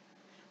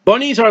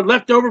 Bunnies are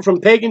left over from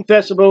pagan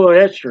festival of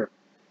Easter.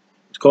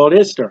 It's called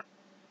Easter.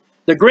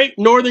 The great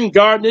northern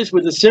goddess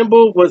with the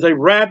symbol was a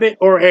rabbit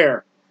or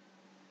hare.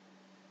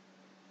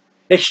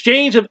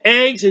 Exchange of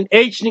eggs in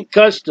ancient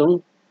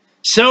custom,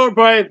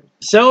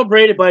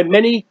 celebrated by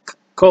many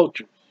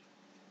cultures.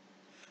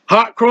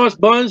 Hot cross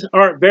buns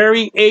are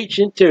very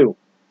ancient too.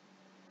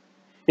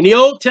 In the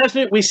Old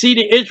Testament, we see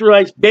the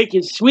Israelites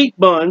baking sweet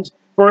buns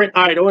for an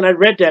idol, and I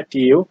read that to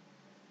you.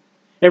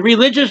 And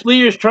religious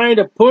leaders trying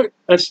to put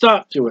a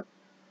stop to it.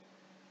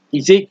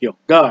 Ezekiel,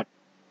 God.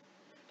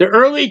 The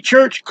early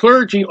church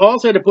clergy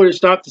also had to put a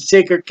stop to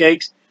sacred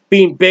cakes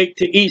being baked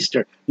to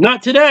Easter.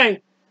 Not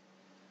today.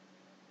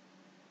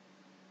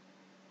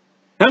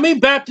 How many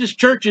Baptist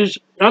churches,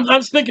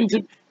 I'm speaking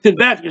to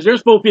Baptists, they're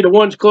supposed to be the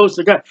ones close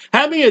to God.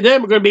 How many of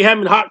them are going to be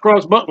having hot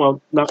cross buns?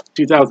 Well, not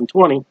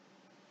 2020,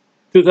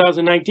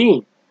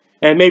 2019,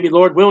 and maybe,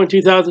 Lord willing,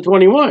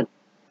 2021.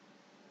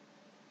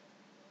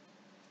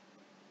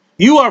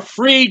 You are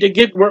free to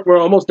give, we're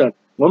almost done.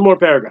 One more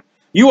paragraph.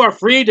 You are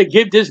free to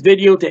give this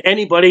video to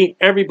anybody,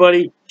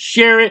 everybody,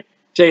 share it.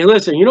 Say,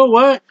 listen, you know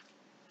what?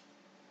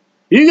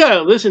 You got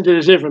to listen to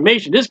this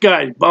information. This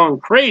guy's gone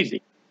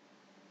crazy.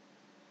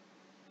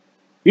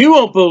 You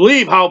won't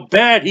believe how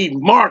bad he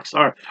marks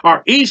our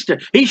Easter.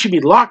 He should be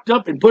locked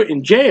up and put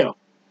in jail.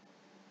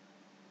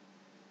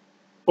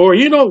 Or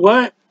you know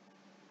what?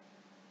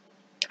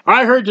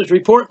 I heard this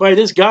report by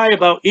this guy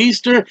about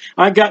Easter.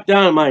 I got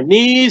down on my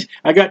knees.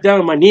 I got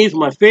down on my knees with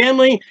my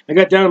family. I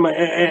got down on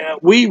my...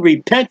 we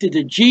repented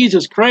to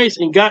Jesus Christ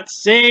and got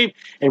saved.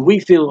 And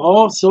we feel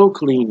all so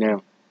clean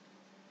now.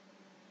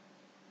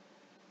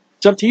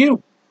 It's up to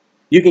you.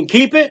 You can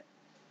keep it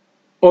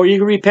or you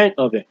can repent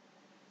of it.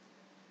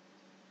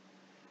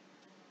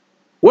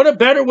 What a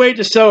better way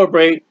to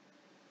celebrate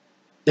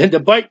than to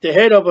bite the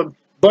head of a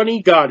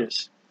bunny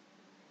goddess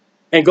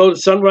and go to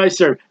sunrise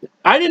service.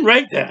 I didn't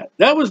write that.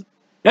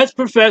 That's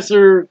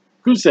Professor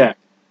Cusack.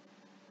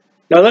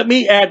 Now let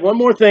me add one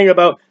more thing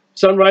about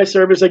sunrise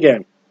service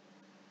again.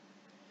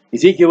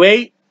 Ezekiel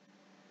 8,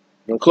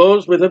 we'll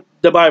close with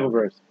the Bible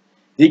verse.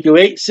 Ezekiel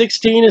 8,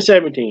 16 and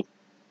 17.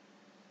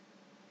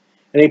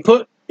 And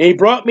he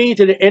brought me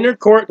to the inner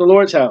court of the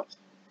Lord's house.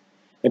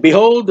 And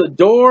behold, the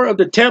door of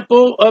the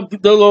temple of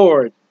the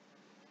Lord,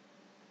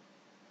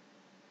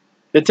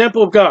 the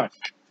temple of God,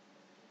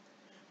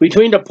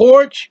 between the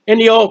porch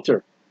and the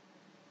altar.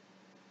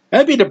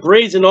 That'd be the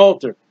brazen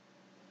altar,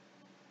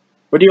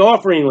 where the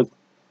offering was.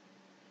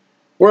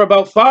 Were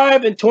about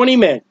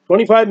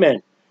 25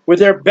 men, with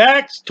their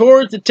backs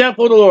towards the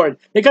temple of the Lord.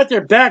 They got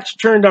their backs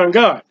turned on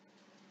God.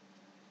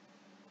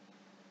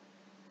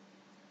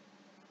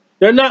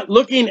 They're not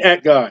looking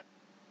at God.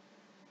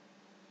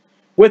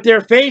 With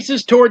their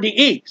faces toward the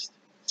east,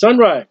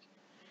 sunrise.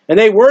 And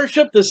they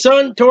worship the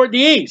sun toward the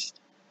east,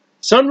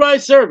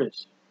 sunrise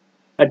service.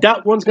 I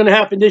doubt one's going to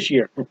happen this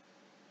year. But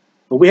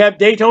we have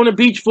Daytona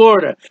Beach,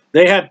 Florida.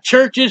 They have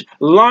churches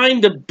line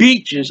the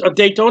beaches of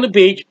Daytona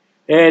Beach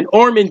and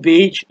Ormond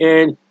Beach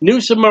and New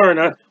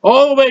Smyrna,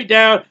 all the way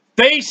down,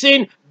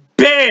 facing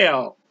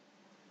Baal.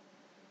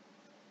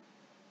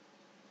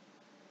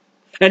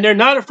 And they're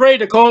not afraid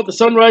to call it the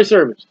sunrise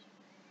service.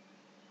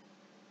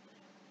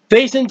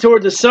 Facing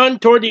toward the sun,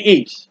 toward the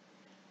east.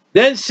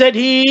 Then said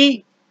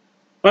he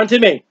unto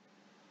me,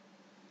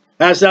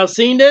 hast thou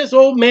seen this,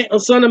 O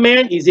son of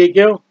man,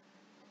 Ezekiel?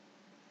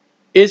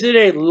 Is it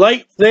a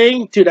light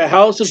thing to the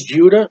house of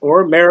Judah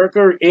or America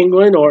or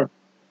England, or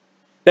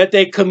that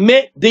they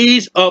commit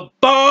these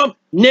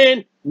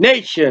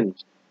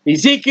abominations?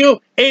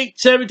 Ezekiel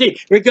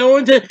 8:17. We're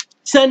going to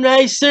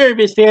sunrise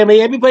service,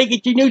 family. Everybody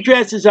get your new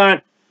dresses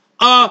on.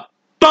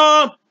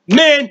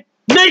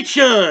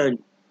 Abomination.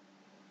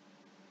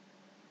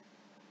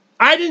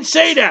 I didn't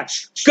say that.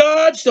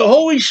 God's, the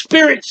Holy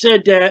Spirit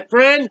said that,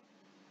 friend.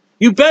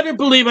 You better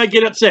believe I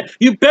get upset.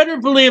 You better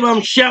believe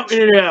I'm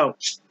shouting it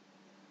out.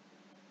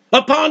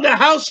 Upon the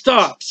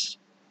housetops.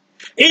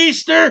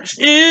 Easter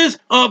is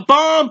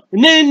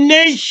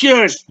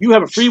abomination. You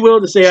have a free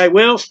will to say I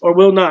will or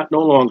will not no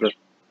longer.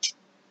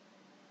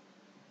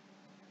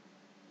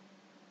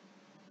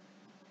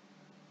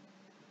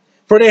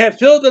 For they have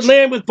filled the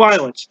land with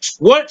violence.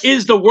 What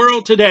is the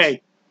world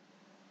today?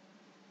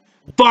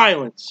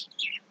 Violence.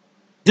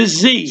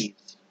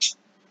 Disease,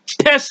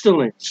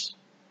 pestilence,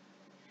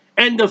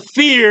 and the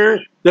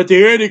fear that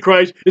the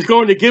Antichrist is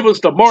going to give us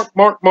the mark.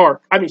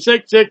 I mean,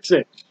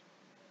 666.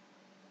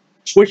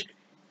 Which,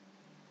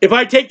 if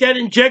I take that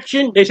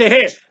injection, they say,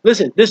 hey,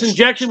 listen, this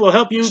injection will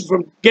help you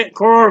from getting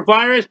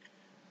coronavirus.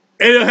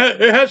 And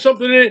it has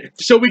something in it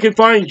so we can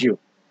find you.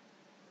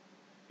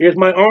 Here's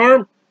my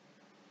arm.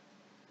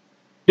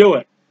 Do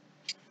it.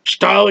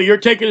 Styly, you're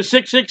taking the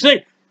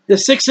 666. The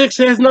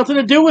 666 has nothing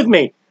to do with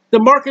me. The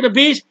mark of the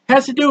beast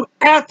has to do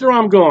after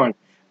I'm gone.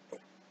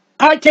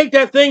 I take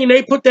that thing and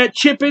they put that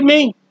chip in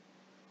me.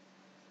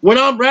 When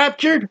I'm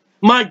raptured,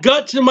 my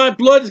guts and my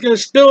blood is going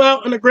to spill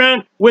out on the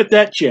ground with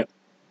that chip.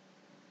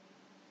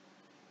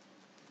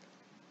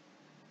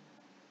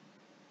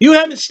 You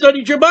haven't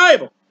studied your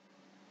Bible.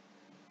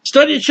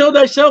 Study to show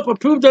thyself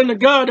approved unto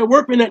God, a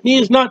workman that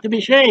needs not to be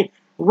ashamed,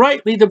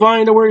 rightly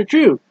dividing the word of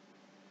truth.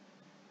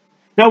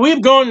 Now,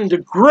 we've gone into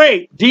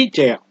great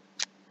detail.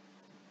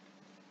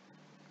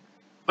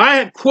 I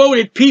have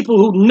quoted people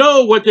who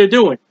know what they're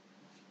doing,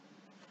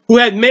 who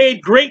have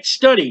made great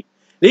study.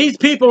 These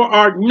people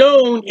are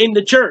known in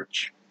the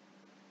church.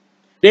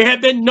 They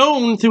have been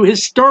known through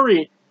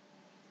history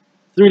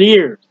through the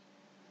years.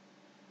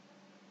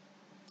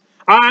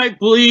 I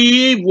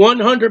believe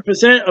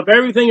 100% of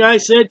everything I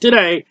said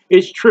today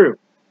is true.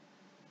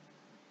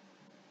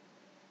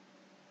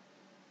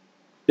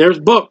 There's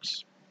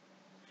books.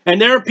 And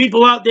there are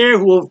people out there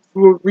who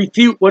will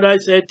refute what I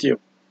said too.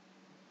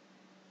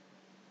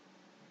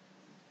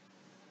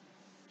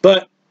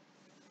 But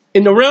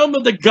in the realm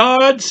of the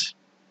gods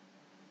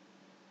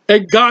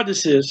and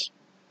goddesses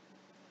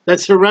that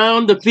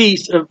surround the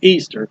feast of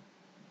Easter,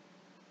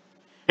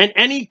 and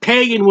any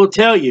pagan will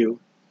tell you,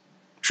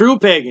 true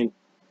pagan,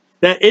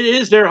 that it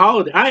is their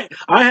holiday.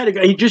 I had a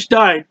guy, he just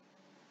died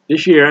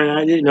this year, and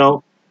I didn't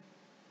know.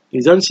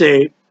 He's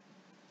unsaved.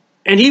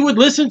 And he would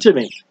listen to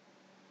me.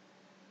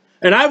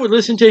 And I would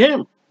listen to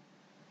him.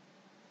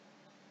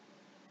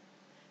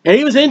 And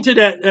he was into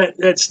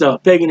that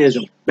stuff,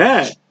 paganism,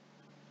 bad.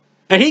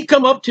 And he'd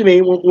come up to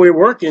me when we were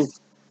working,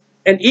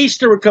 and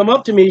Easter would come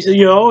up to me. He said,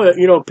 you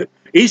know,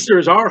 Easter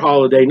is our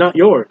holiday, not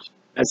yours.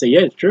 I said,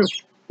 yeah, it's true.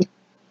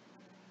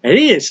 And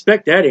he didn't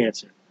expect that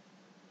answer.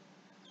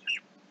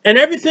 And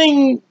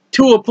everything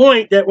to a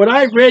point that what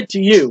I read to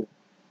you,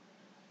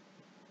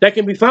 that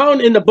can be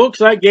found in the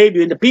books I gave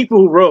you, and the people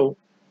who wrote,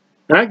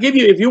 and I'll give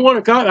you, if you want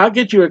a copy, I'll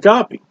get you a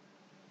copy.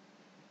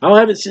 I'll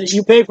have it,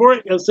 you pay for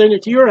it, I'll send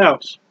it to your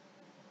house.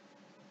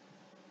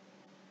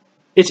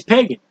 It's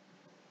pagan.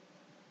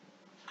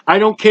 I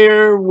don't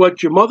care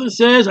what your mother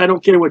says. I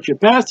don't care what your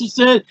pastor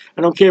says.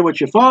 I don't care what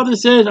your father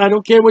says. I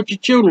don't care what your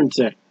children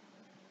say.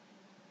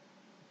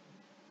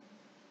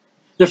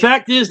 The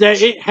fact is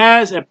that it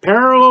has a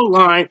parallel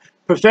line.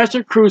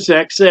 Professor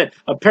Krusek said,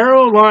 a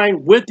parallel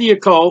line with the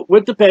occult,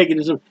 with the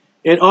paganism.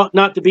 It ought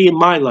not to be in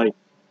my life.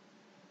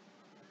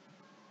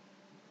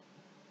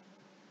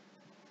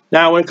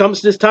 Now, when it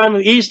comes to this time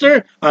of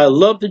Easter, I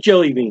love the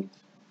jelly beans.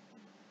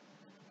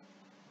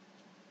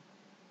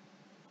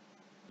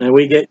 And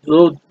we get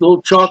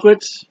little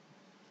chocolates.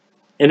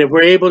 And if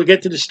we're able to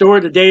get to the store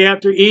the day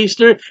after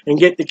Easter and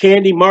get the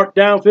candy marked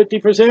down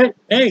 50%,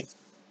 hey,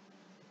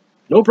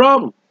 no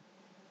problem.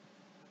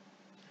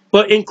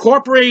 But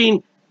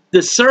incorporating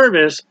the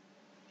service,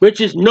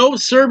 which is no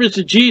service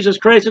to Jesus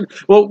Christ.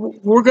 Well,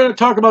 we're going to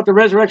talk about the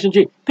resurrection of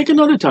Jesus. Pick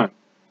another time.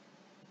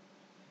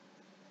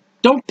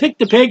 Don't pick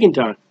the pagan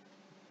time.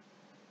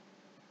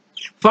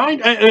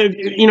 Find,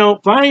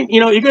 you're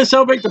going to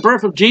celebrate the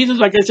birth of Jesus.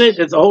 Like I said,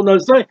 it's a whole nother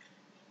story.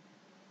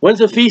 When's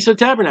the Feast of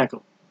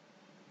Tabernacle?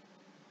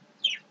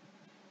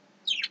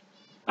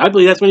 I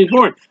believe that's when he's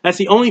born. That's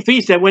the only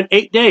feast that went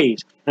 8 days.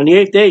 On the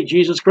 8th day,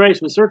 Jesus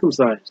Christ was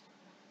circumcised.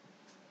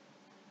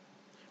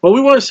 Well, we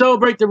want to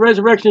celebrate the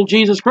resurrection of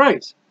Jesus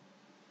Christ.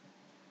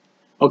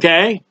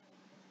 Okay?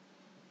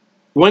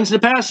 When's the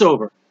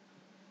Passover?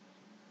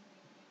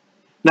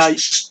 Now,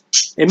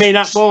 it may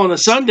not fall on a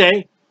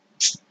Sunday,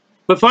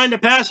 but find the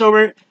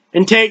Passover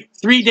and take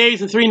 3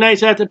 days and 3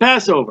 nights after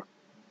Passover.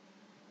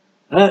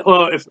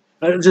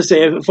 Let's just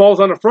say if it falls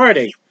on a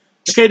Friday.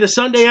 Okay, the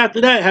Sunday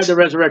after that had the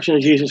resurrection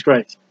of Jesus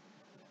Christ.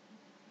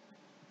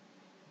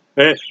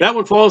 That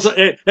one falls,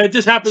 it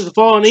just happens to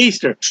fall on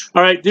Easter.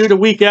 All right, do the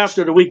week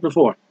after, the week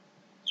before.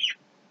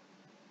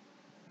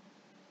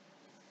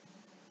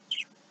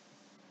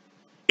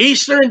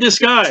 Easter in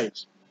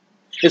disguise.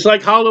 It's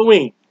like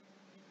Halloween.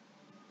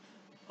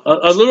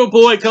 A little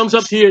boy comes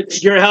up to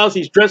your house.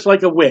 He's dressed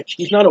like a witch.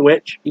 He's not a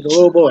witch. He's a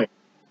little boy.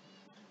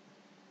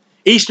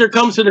 Easter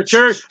comes to the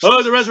church.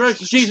 Oh, the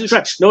resurrection of Jesus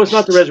Christ. No, it's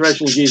not the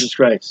resurrection of Jesus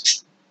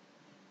Christ.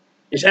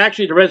 It's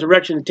actually the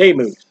resurrection of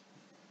Tammuz.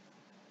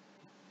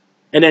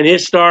 And then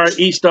Ishtar,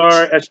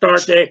 Estar,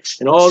 Astarte,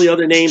 and all the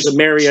other names of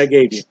Mary I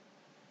gave you.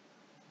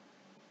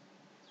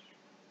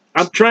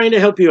 I'm trying to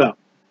help you out.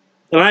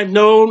 And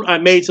I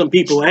made some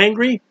people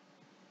angry.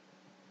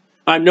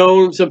 I've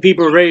known some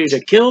people are ready to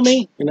kill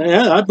me. And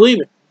I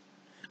believe it.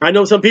 I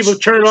know some people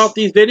turn off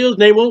these videos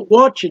and they won't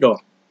watch it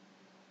all.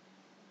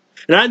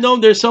 And I know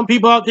there's some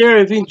people out there,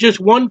 if it's just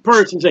one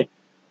person say,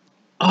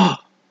 oh,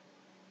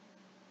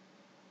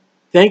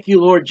 thank you,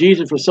 Lord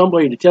Jesus, for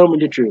somebody to tell me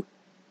the truth.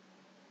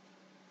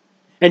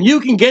 And you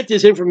can get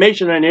this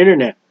information on the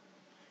internet.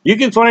 You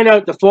can find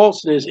out the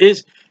falseness.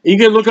 You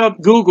can look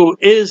up Google,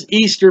 is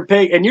Easter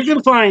pagan? And you're going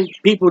to find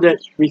people that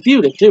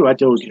refute it too, I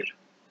told you.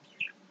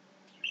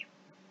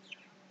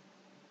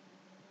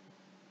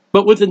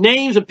 But with the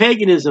names of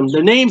paganism,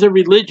 the names of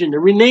religion, the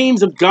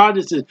names of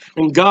goddesses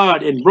and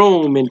God and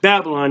Rome and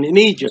Babylon and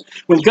Egypt,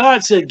 when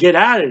God said, get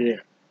out of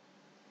there.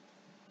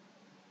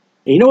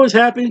 And you know what's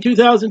happened in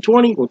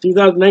 2020? Well,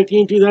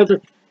 2019,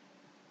 2000.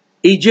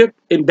 Egypt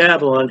and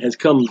Babylon has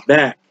come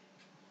back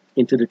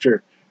into the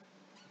church.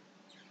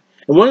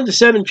 And one of the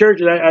 7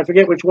 churches, I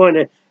forget which one,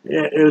 it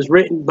was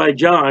written by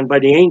John, by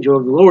the angel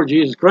of the Lord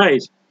Jesus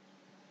Christ.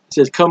 It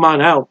says, come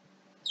on out.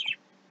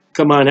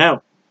 Come on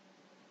out.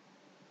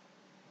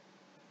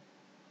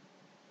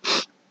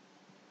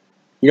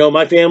 You know,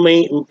 my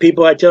family,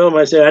 people, I tell them,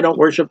 I say, I don't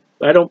worship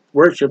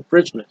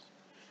Christmas.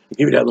 And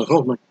people that look,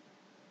 oh my.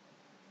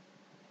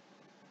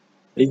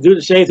 They do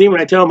the same thing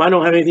when I tell them I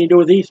don't have anything to do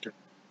with Easter.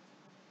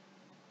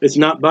 It's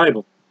not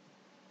Bible.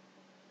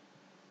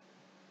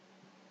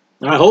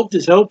 I hope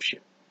this helps you.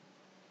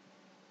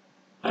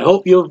 I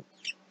hope you'll,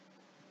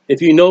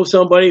 if you know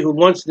somebody who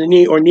wants to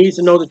need or needs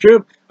to know the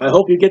truth, I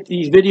hope you get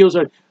these videos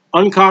are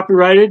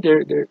uncopyrighted.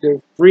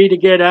 They're free to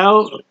get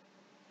out.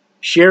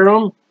 Share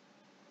them.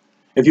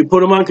 If you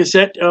put them on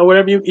cassette,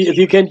 whatever if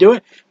you can do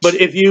it. But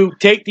if you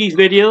take these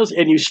videos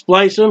and you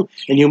splice them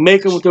and you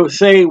make them to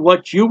say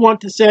what you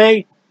want to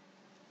say,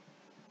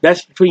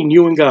 that's between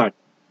you and God.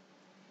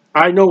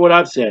 I know what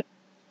I've said.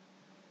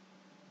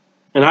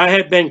 And I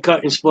have been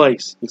cut and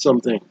spliced in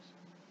some things.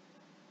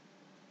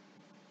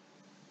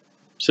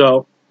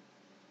 So,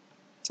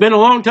 it's been a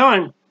long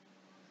time.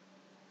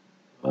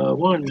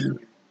 1,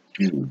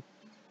 2,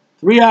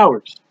 3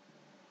 hours.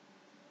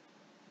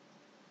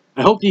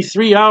 I hope these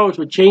 3 hours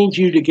would change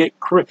you to get.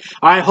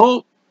 I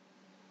hope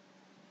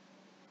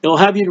it'll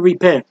have you to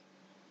repent.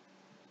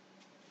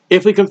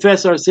 If we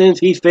confess our sins,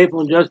 He's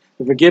faithful and just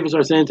to forgive us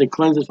our sins and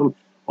cleanse us from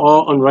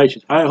all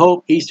unrighteousness. I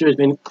hope Easter has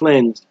been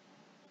cleansed.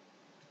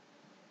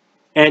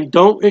 And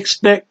don't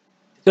expect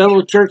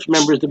fellow church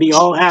members to be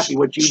all happy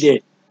what you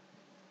did.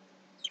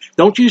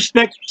 Don't you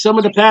expect some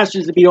of the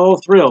pastors to be all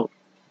thrilled.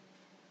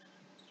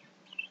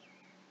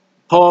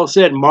 Paul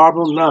said,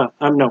 marvel not.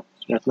 No,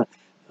 that's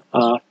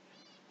not.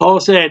 Paul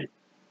said,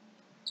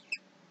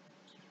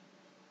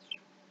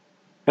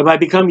 have I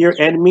become your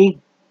enemy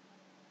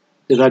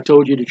because I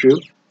told you the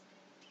truth?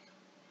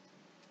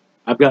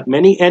 I've got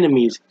many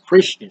enemies,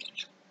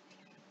 Christians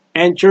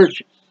and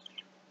churches,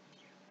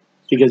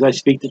 because I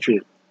speak the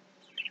truth.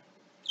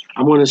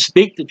 I'm going to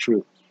speak the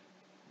truth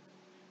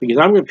because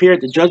I'm going to appear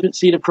at the judgment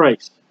seat of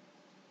Christ.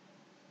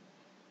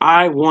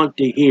 I want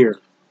to hear,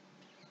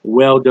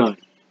 well done.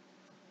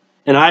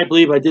 And I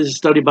believe I did a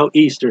study about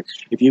Easter.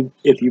 If you,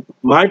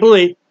 my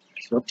belief,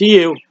 it's up to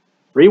you,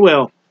 free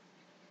will.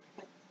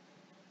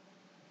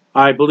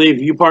 I believe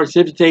if you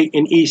participate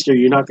in Easter,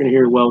 you're not going to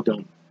hear well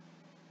done.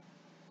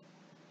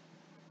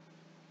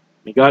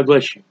 May God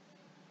bless you.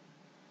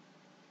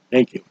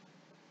 Thank you.